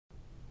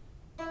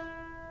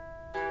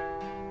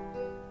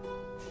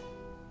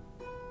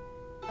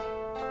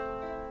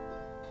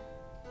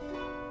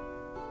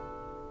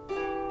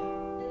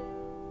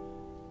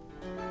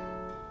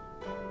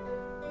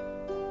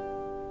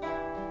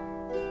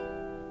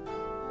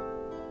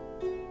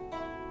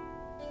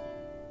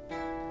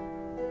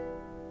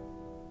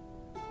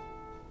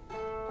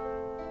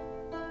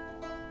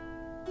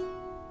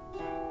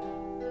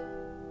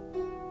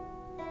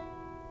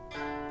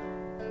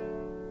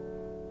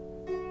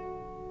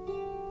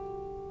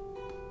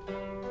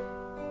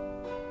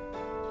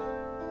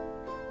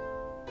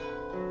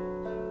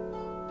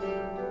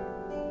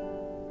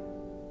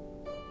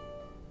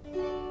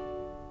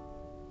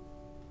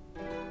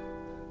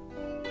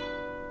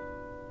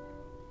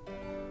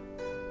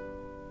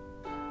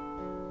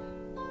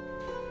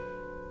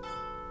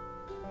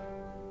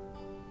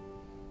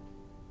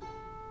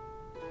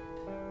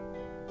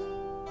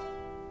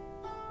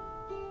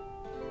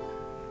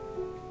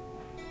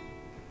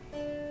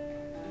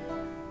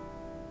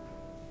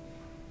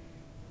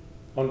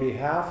On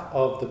behalf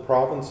of the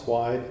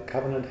province-wide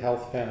Covenant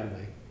Health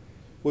family,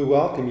 we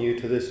welcome you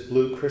to this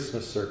Blue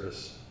Christmas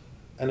service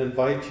and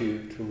invite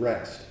you to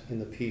rest in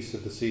the peace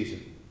of the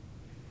season.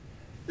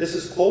 This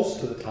is close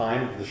to the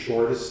time of the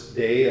shortest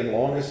day and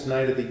longest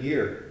night of the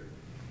year.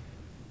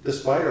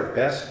 Despite our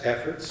best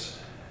efforts,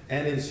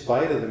 and in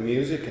spite of the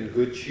music and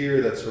good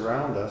cheer that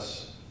surround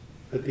us,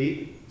 a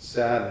deep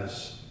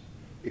sadness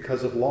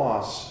because of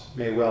loss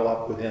may well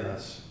up within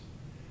us.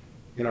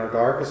 In our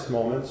darkest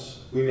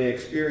moments, we may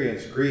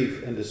experience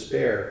grief and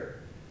despair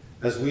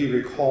as we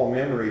recall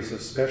memories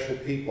of special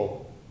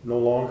people no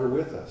longer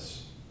with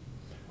us,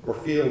 or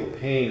feel the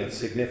pain of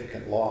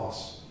significant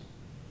loss,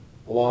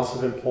 a loss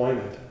of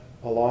employment,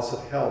 a loss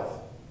of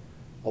health,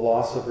 a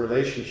loss of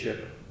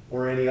relationship,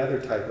 or any other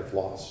type of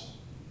loss.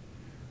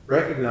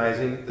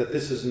 Recognizing that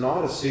this is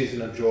not a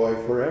season of joy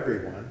for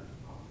everyone,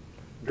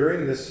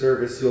 during this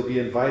service you'll be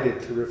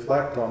invited to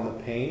reflect on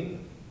the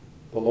pain,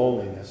 the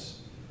loneliness,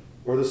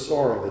 or the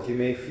sorrow that you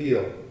may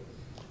feel,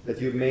 that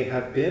you may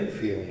have been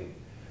feeling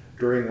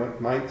during what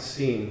might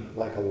seem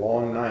like a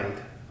long night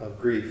of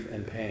grief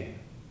and pain.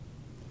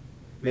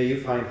 May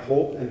you find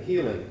hope and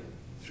healing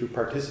through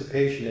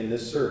participation in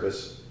this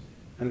service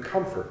and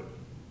comfort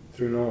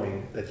through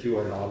knowing that you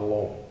are not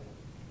alone.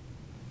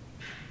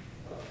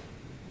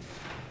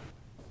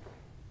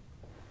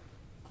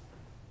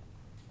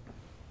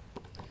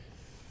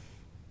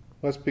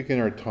 Let's begin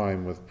our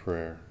time with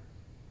prayer.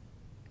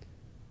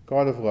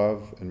 God of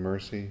love and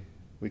mercy,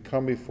 we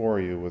come before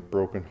you with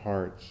broken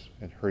hearts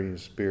and hurting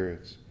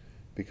spirits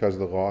because of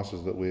the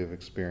losses that we have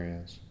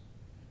experienced.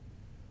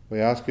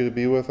 We ask you to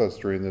be with us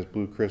during this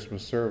Blue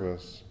Christmas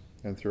service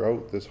and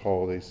throughout this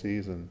holiday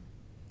season,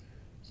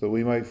 so that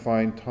we might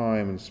find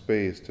time and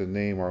space to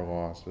name our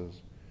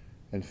losses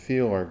and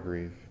feel our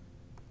grief,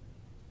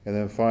 and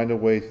then find a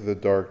way through the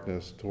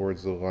darkness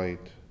towards the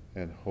light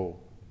and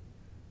hope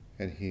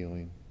and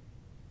healing.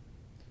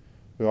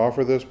 We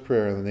offer this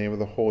prayer in the name of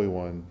the Holy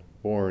One,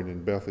 born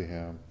in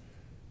Bethlehem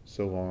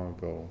so long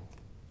ago.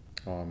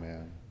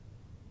 Amen.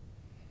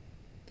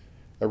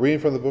 A reading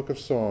from the book of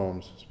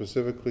Psalms,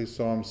 specifically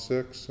Psalm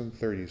 6 and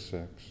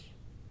 36,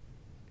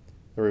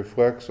 that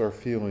reflects our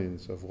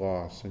feelings of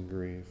loss and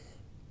grief.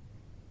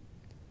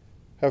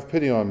 Have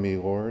pity on me,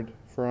 Lord,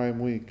 for I am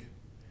weak.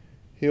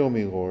 Heal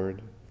me,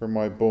 Lord, for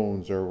my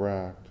bones are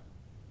racked.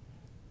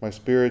 My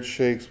spirit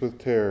shakes with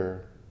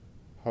terror.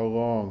 How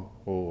long,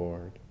 O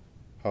Lord?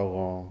 How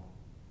long?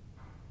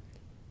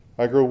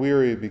 I grow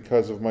weary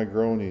because of my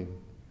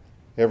groaning.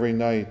 Every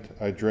night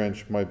I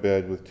drench my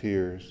bed with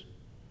tears.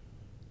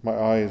 My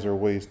eyes are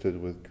wasted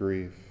with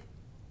grief.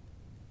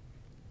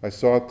 I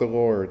sought the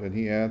Lord, and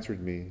he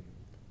answered me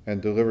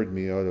and delivered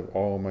me out of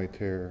all my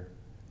terror.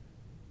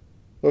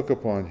 Look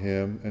upon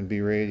him and be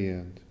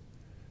radiant,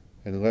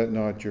 and let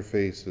not your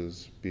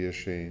faces be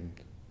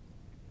ashamed.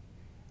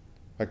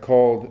 I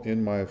called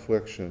in my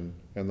affliction,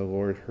 and the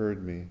Lord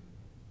heard me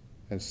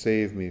and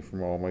saved me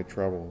from all my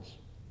troubles.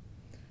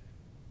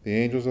 The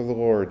angels of the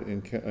Lord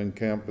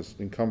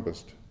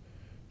encompassed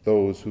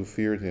those who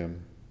feared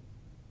him,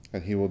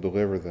 and he will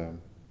deliver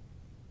them.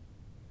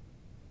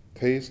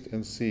 Taste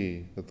and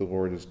see that the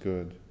Lord is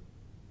good.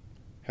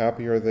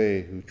 Happy are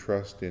they who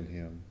trust in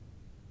him.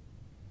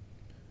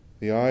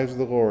 The eyes of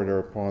the Lord are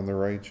upon the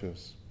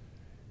righteous,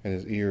 and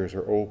his ears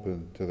are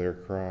open to their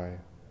cry.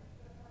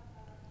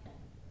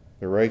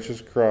 The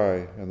righteous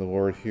cry, and the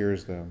Lord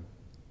hears them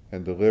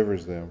and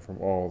delivers them from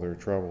all their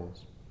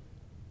troubles.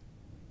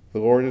 The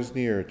Lord is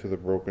near to the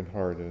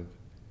brokenhearted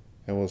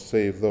and will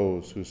save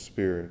those whose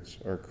spirits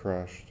are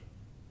crushed.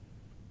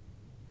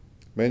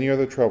 Many are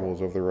the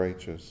troubles of the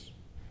righteous,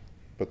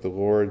 but the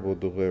Lord will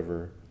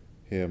deliver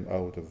him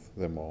out of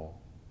them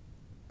all.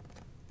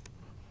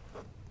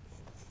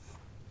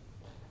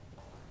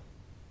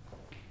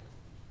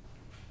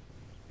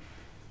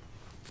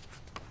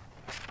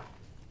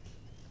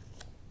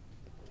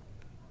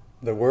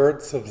 The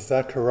words of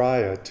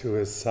Zechariah to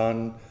his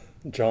son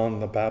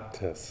John the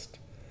Baptist,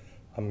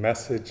 a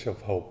message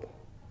of hope.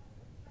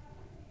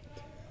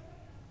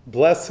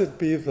 Blessed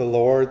be the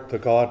Lord, the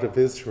God of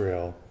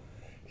Israel.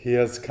 He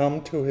has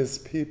come to his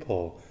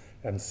people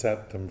and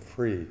set them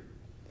free.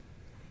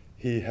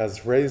 He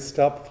has raised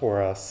up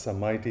for us a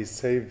mighty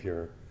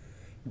Savior,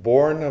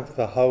 born of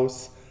the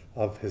house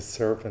of his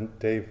servant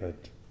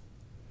David.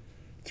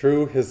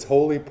 Through his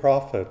holy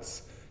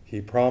prophets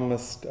he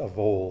promised of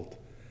old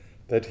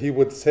that he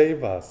would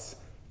save us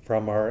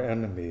from our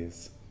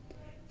enemies,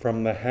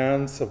 from the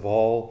hands of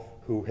all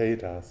who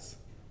hate us.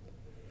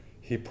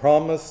 He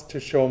promised to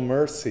show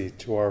mercy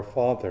to our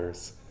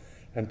fathers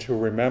and to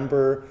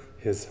remember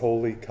his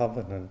holy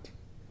covenant.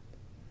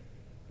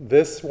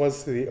 This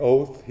was the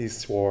oath he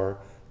swore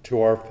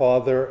to our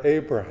father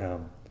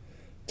Abraham,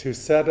 to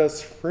set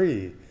us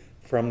free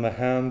from the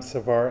hands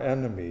of our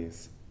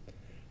enemies,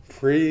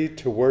 free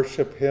to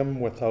worship him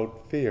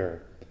without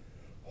fear,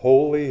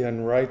 holy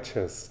and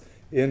righteous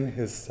in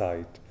his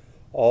sight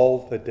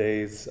all the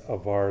days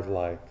of our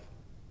life.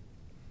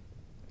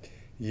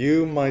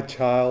 You, my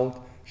child,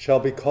 shall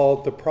be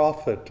called the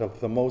prophet of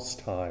the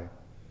Most High,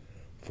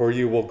 For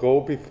you will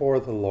go before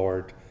the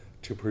Lord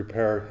to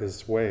prepare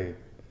his way,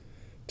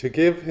 to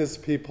give his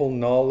people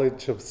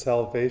knowledge of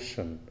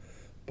salvation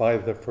by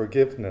the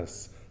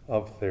forgiveness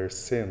of their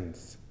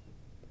sins.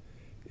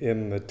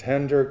 In the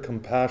tender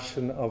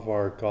compassion of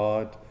our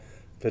God,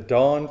 the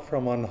dawn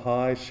from on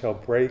high shall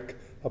break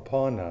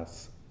upon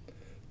us,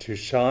 to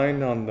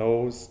shine on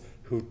those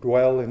who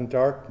dwell in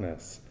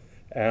darkness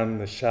and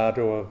the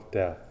shadow of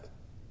death,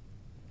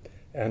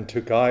 and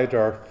to guide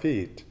our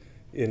feet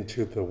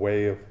into the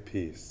way of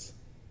peace.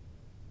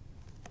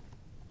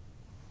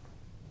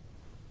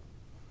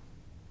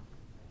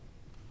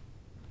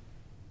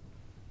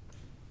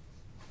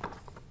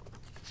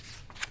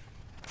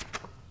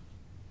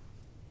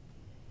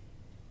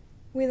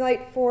 We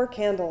light 4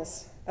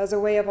 candles as a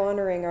way of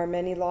honoring our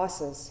many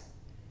losses: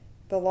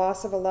 the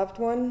loss of a loved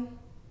one,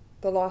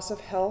 the loss of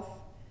health,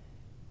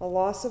 a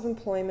loss of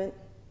employment,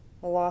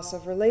 a loss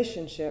of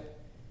relationship,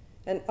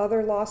 and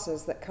other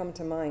losses that come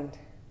to mind.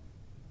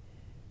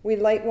 We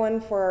light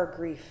one for our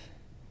grief,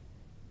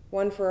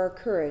 one for our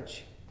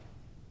courage,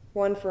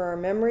 one for our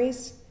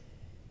memories,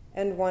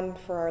 and one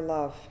for our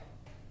love.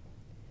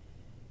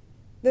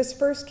 This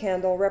first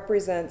candle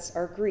represents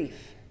our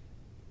grief.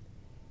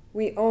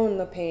 We own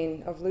the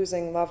pain of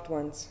losing loved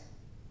ones,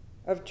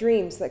 of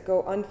dreams that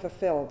go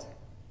unfulfilled,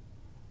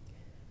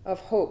 of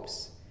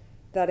hopes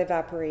that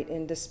evaporate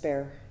in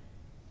despair.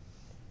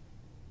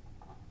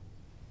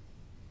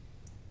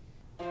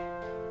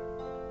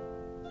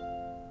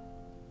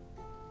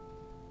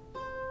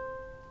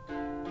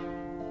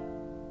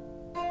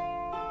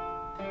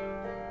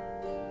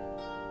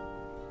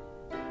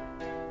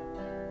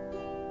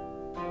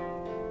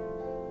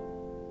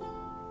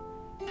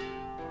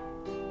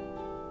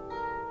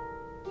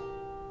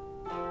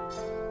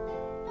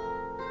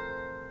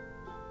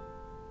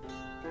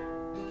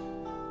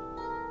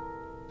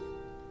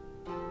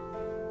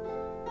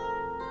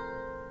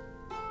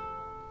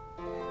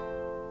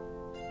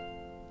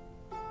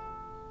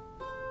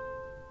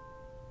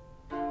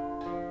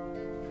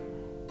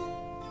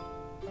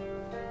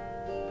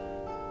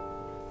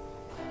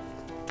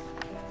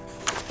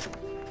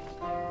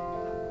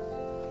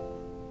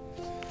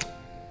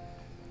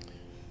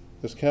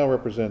 This candle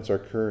represents our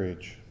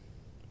courage.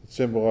 It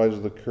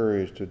symbolizes the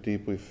courage to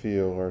deeply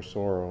feel our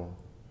sorrow,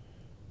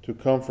 to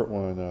comfort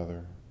one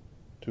another,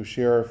 to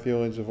share our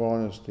feelings of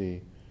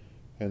honesty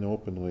and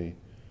openly,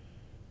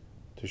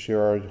 to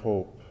share our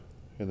hope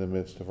in the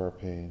midst of our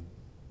pain.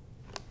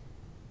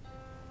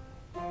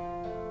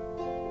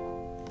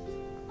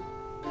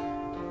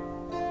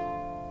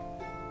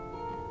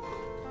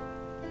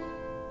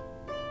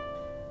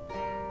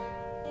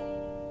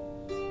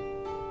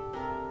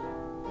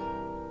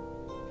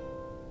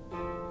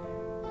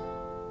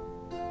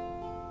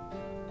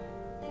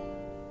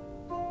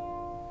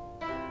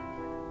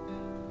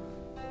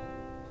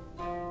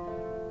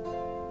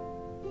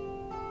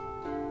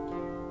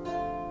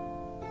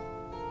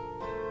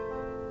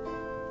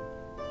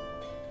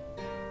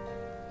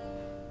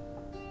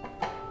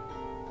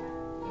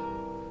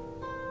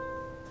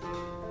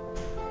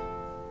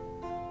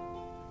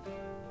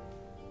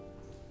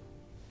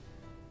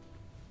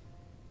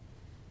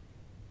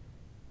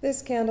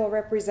 This candle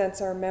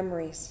represents our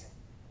memories.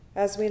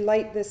 As we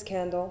light this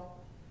candle,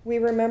 we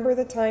remember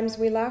the times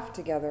we laughed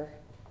together,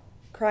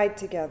 cried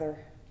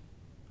together,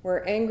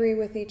 were angry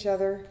with each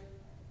other,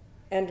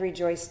 and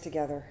rejoiced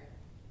together.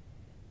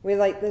 We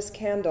light this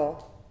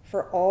candle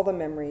for all the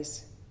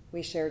memories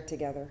we shared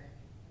together.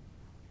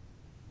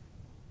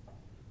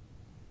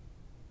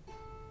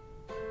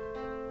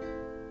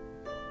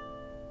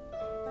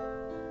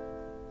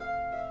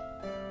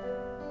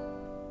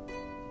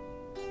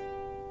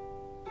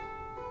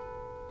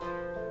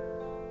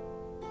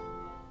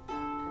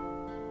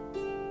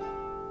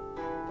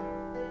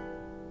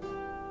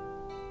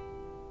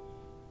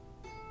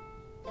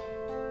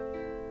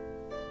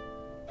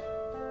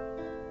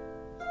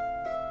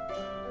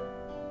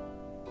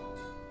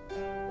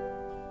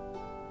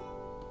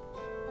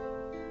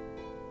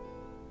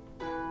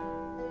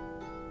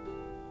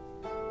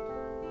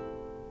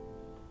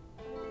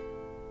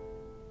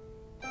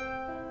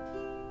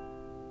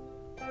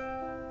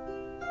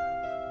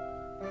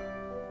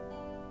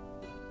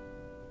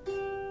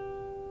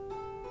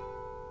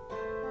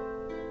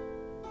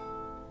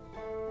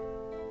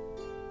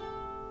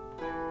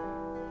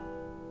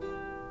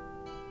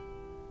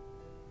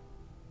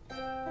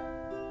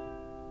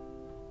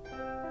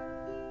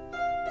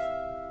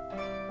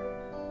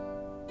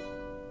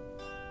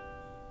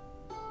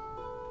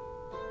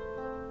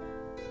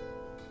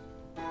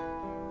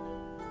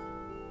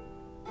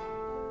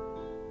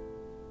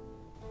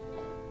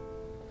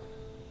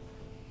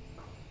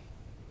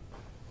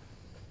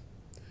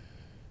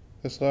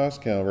 This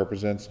last candle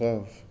represents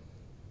love,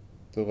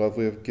 the love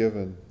we have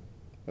given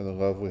and the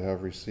love we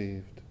have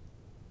received,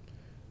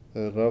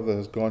 the love that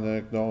has gone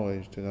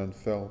unacknowledged and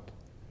unfelt,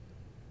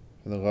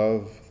 and the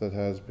love that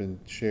has been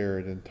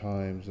shared in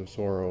times of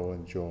sorrow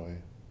and joy.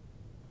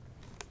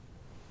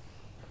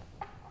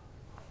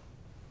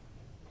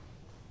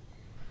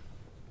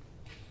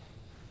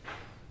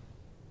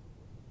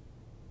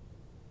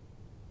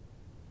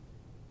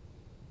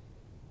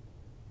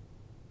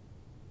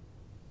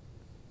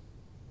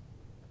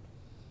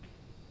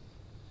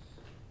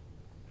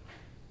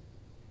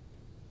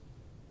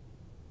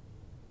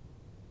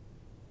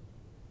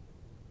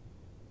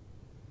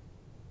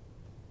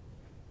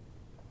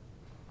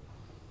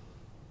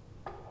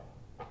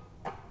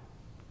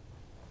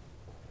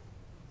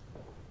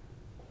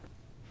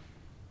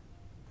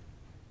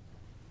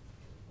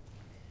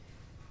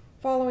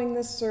 Following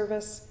this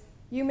service,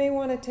 you may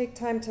want to take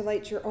time to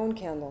light your own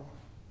candle.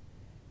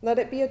 Let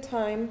it be a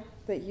time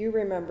that you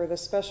remember the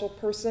special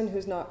person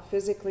who's not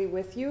physically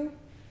with you,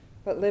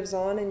 but lives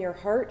on in your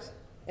heart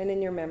and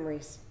in your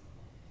memories.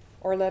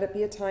 Or let it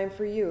be a time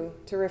for you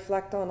to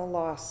reflect on a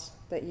loss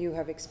that you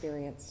have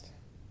experienced.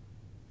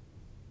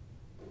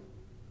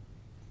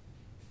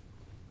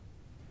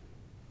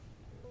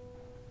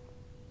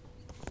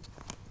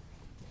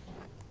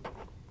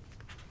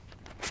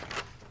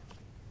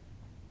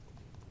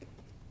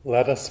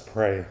 Let us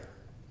pray.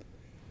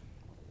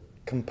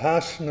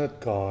 Compassionate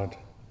God,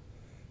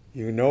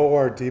 you know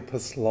our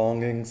deepest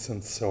longings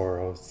and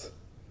sorrows.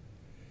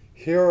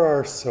 Hear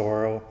our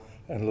sorrow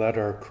and let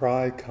our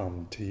cry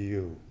come to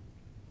you.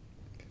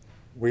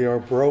 We are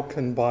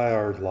broken by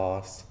our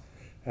loss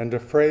and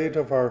afraid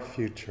of our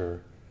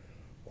future,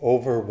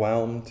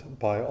 overwhelmed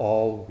by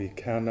all we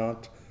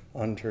cannot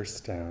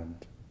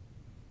understand.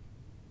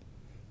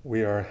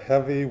 We are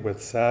heavy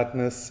with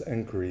sadness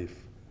and grief,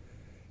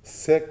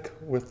 sick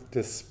with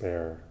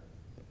despair,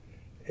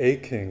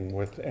 aching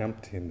with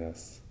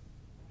emptiness.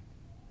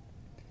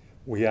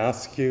 We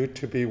ask you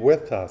to be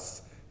with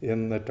us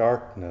in the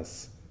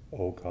darkness,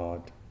 O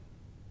God.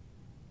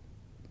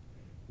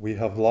 We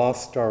have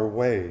lost our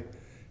way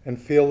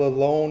and feel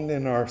alone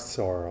in our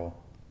sorrow.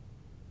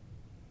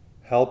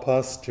 Help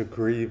us to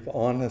grieve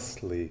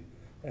honestly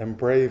and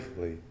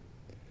bravely,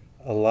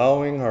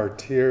 allowing our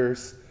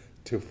tears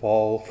to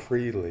fall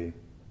freely.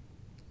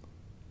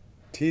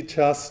 Teach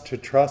us to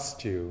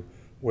trust you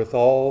with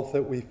all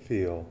that we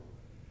feel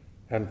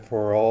and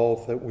for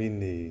all that we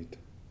need.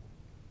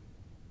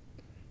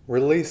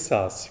 Release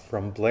us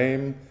from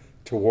blame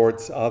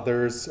towards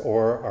others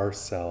or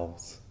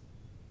ourselves.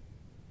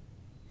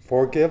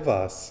 Forgive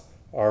us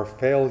our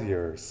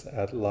failures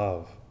at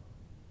love.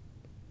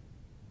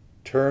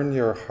 Turn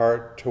your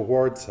heart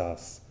towards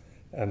us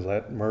and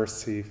let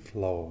mercy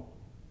flow.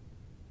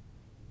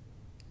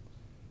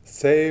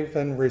 Save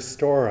and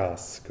restore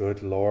us,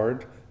 good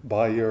Lord,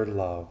 by your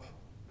love.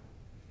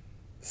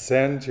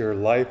 Send your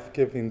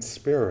life-giving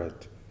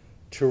Spirit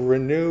to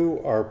renew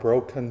our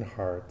broken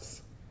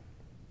hearts.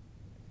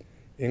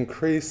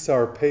 Increase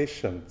our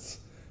patience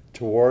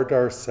toward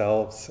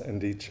ourselves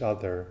and each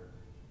other.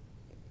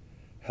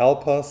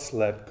 Help us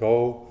let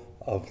go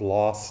of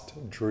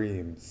lost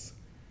dreams.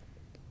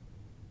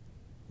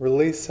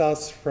 Release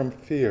us from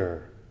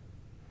fear,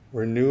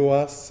 renew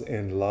us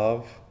in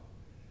love,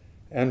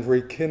 and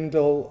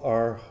rekindle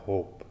our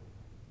hope.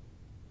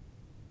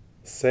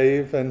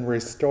 Save and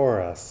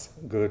restore us,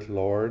 good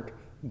Lord,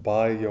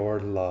 by your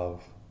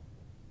love.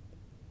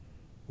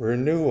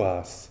 Renew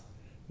us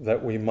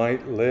that we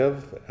might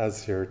live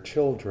as your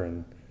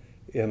children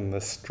in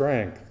the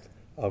strength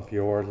of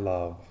your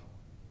love.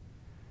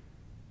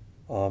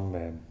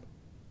 Amen.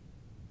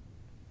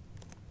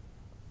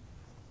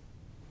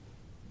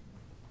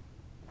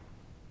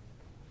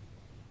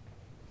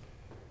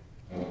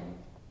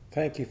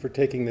 Thank you for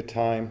taking the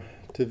time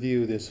to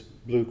view this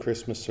Blue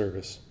Christmas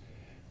service.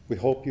 We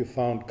hope you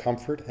found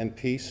comfort and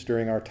peace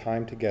during our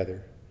time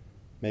together.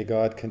 May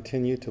God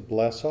continue to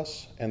bless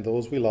us and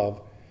those we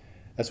love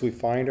as we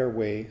find our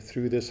way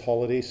through this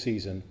holiday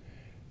season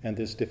and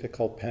this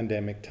difficult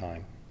pandemic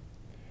time.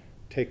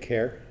 Take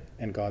care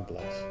and God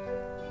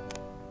bless.